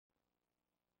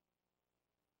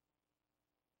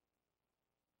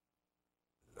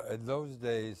in those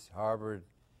days, Harvard,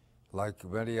 like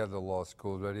many other law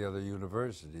schools, many other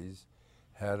universities,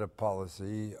 had a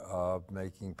policy of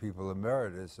making people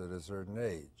emeritus at a certain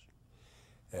age.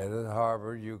 And at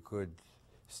Harvard, you could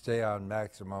stay on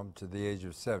maximum to the age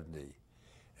of 70,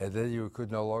 and then you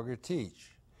could no longer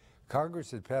teach.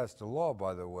 Congress had passed a law,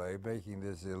 by the way, making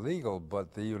this illegal,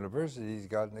 but the universities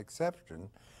got an exception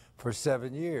for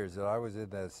 7 years, and I was in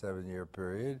that 7-year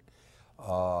period.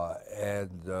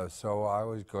 So I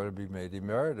was going to be made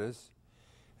emeritus,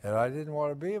 and I didn't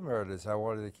want to be emeritus. I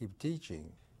wanted to keep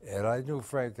teaching. And I knew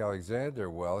Frank Alexander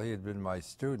well. He had been my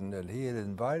student, and he had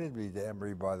invited me to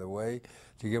Emory, by the way,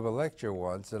 to give a lecture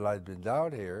once, and I'd been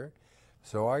down here.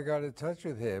 So I got in touch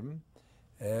with him,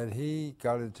 and he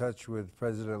got in touch with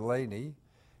President Laney,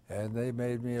 and they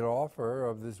made me an offer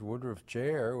of this Woodruff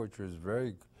chair, which was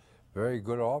very, very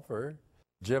good offer.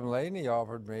 Jim Laney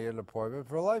offered me an appointment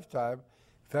for a lifetime.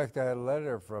 In fact, I had a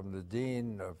letter from the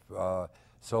dean of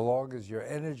so long as your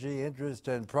energy, interest,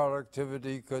 and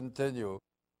productivity continue.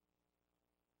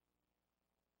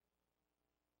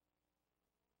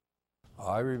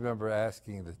 I remember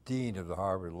asking the dean of the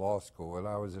Harvard Law School when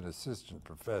I was an assistant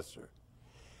professor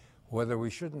whether we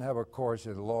shouldn't have a course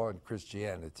in law and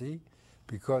Christianity,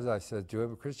 because I said to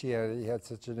him, Christianity had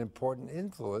such an important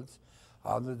influence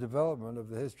on the development of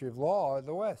the history of law in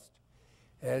the West.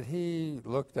 And he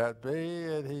looked at me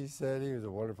and he said, he was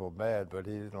a wonderful man, but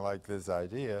he didn't like this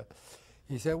idea.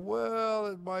 He said, well,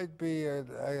 it might be an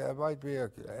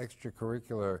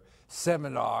extracurricular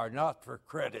seminar, not for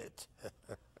credit.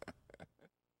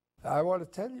 I want to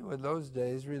tell you, in those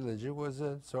days, religion was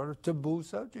a sort of taboo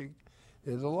subject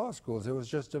in the law schools. It was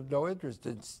just of no interest.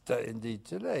 Indeed,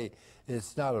 today,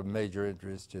 it's not of major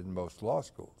interest in most law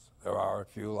schools. There are a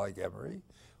few like Emory,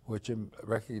 which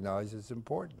recognize its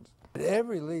importance.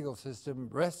 Every legal system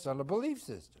rests on a belief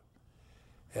system,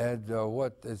 and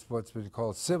what's been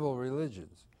called civil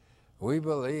religions. We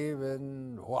believe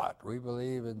in what? We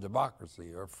believe in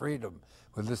democracy or freedom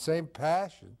with the same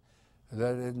passion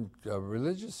that in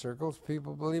religious circles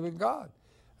people believe in God.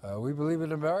 We believe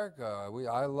in America.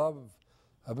 I love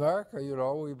America. You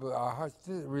know, our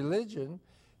religion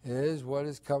is what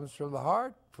comes from the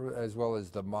heart as well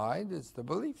as the mind. It's the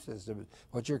belief system,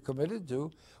 what you're committed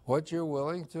to, what you're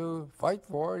willing to fight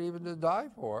for, even to die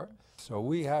for. So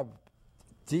we have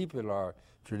deep in our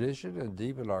tradition and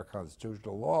deep in our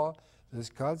constitutional law this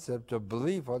concept of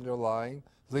belief underlying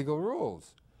legal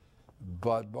rules.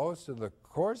 But most of the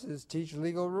courses teach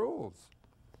legal rules,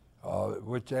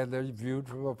 and they're viewed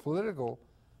from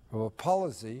a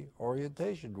policy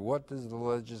orientation. What does the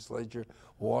legislature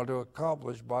want to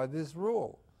accomplish by this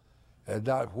rule? And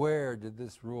not where did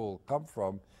this rule come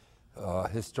from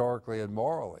historically and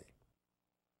morally.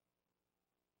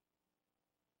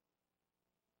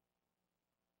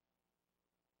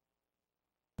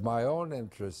 My own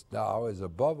interest now is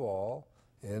above all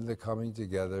in the coming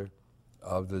together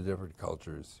of the different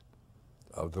cultures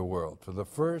of the world. For the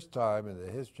first time in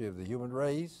the history of the human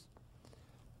race,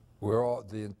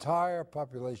 the entire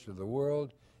population of the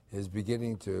world is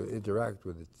beginning to interact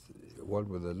with one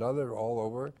with another all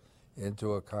over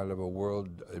into a kind of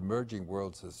emerging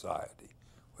world society.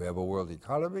 We have a world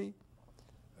economy,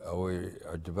 we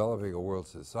are developing a world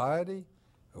society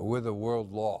with a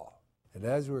world law. And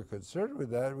as we're concerned with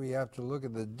that, we have to look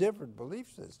at the different belief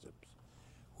systems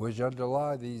which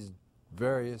underlie these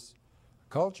various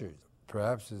cultures.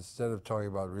 Perhaps instead of talking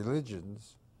about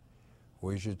religions,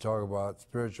 we should talk about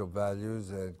spiritual values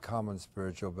and common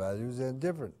spiritual values and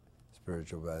different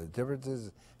spiritual values,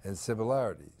 differences and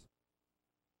similarities.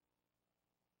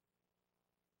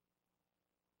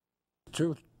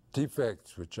 Two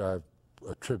defects which I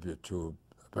attribute to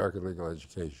American legal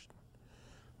education: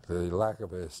 the lack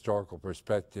of a historical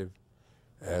perspective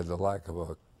and the lack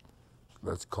of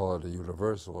let's call it a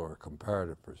universal or a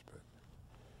comparative perspective,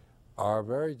 are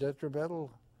very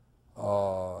detrimental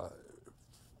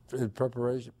in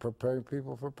preparing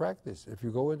people for practice. If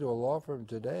you go into a law firm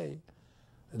today,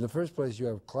 in the first place, you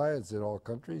have clients in all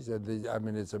countries, and I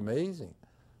mean, it's amazing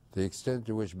the extent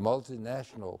to which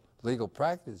multinational legal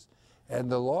practice, and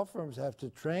the law firms have to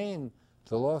train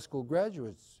the law school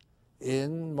graduates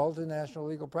in multinational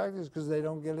legal practice because they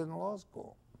don't get it in law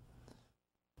school.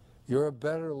 You're a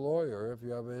better lawyer if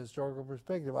you have a historical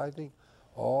perspective. I think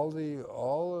all the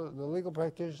legal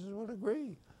practitioners would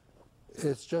agree.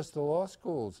 It's just the law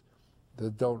schools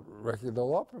that don't recognize the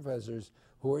law professors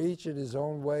who are each in his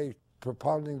own way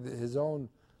propounding his own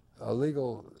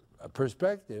legal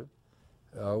perspective,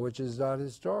 which is not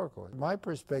historical. My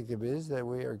perspective is that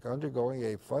we are undergoing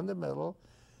a fundamental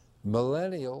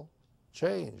millennial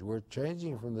change. We're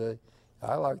changing from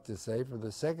I like to say, from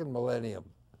the second millennium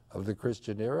of the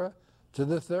Christian era to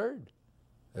the third.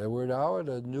 And we're now in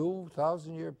a new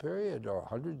 1,000-year period or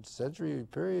 100-century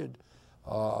period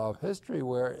of history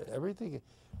where everything,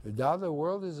 now the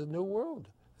world is a new world.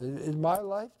 In my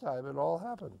lifetime, it all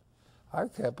happened. I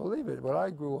can't believe it. When I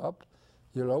grew up,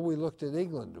 you know, we looked at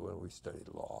England when we studied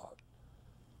law.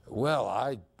 Well,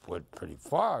 I went pretty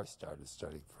far. I started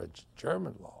studying French and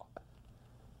German law.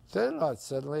 Then I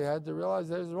suddenly had to realize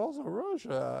there's also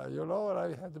Russia, you know, and I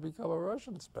had to become a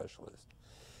Russian specialist.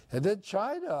 And then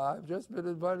China, I've just been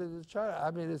invited to China.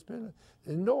 I mean, it's been an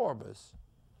enormous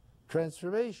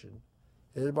transformation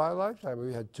in my lifetime.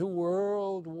 We had 2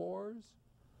 world wars.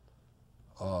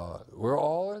 We're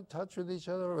all in touch with each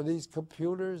other with these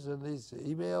computers and these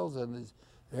emails and these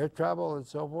air travel and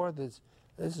so forth. This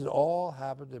has all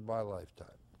happened in my lifetime.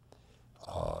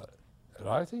 And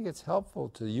I think it's helpful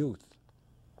to youth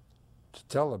to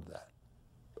tell them that.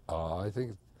 I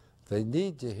think they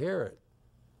need to hear it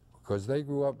because they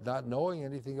grew up not knowing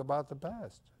anything about the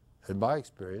past. In my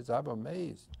experience, I'm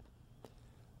amazed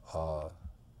at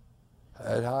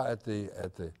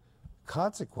the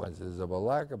consequences of a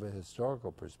lack of a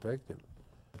historical perspective.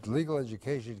 Legal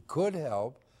education could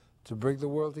help to bring the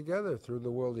world together through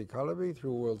the world economy,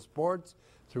 through world sports,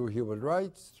 through human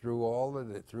rights,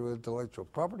 through intellectual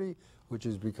property, which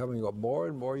is becoming more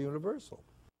and more universal.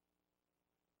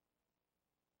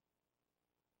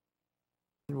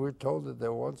 We're told that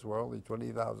there once were only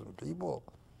 20,000 people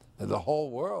in the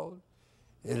whole world,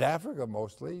 in Africa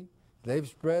mostly. They've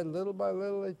spread little by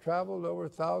little. They traveled over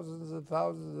thousands and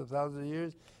thousands and thousands of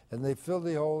years, and they filled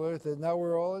the whole earth, and now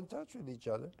we're all in touch with each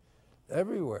other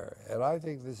everywhere. And I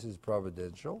think this is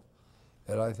providential,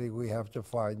 and I think we have to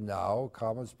find now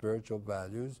common spiritual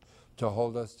values to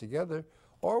hold us together,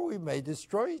 or we may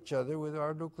destroy each other with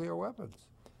our nuclear weapons.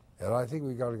 And I think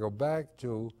we've got to go back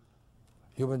to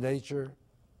human nature,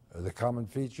 the common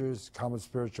features, common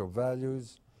spiritual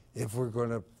values, if we're going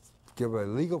to give a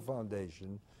legal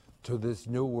foundation to this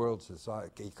new world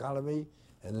society, economy,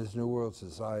 and this new world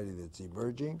society that's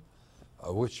emerging,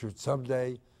 which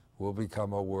someday will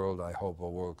become a world, I hope, a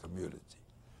world community.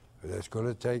 It's going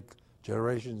to take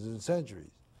generations and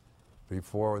centuries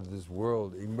before this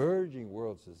world, emerging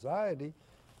world society,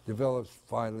 develops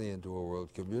finally into a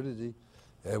world community,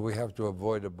 and we have to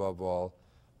avoid, above all,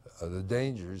 the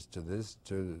dangers to this,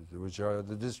 which are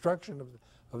the destruction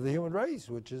of the human race,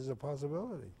 which is a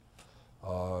possibility.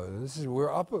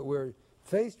 We're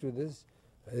faced with this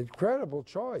incredible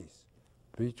choice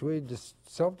between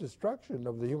self-destruction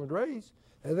of the human race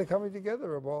and the coming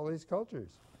together of all these cultures.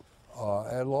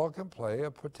 And law can play a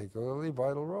particularly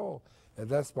vital role, and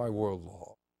that's my world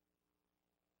law.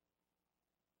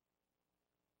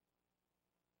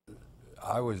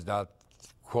 I was not,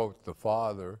 quote, the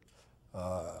father,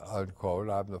 unquote.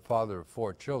 I'm the father of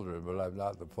 4 children, but I'm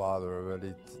not the father of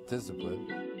any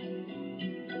discipline.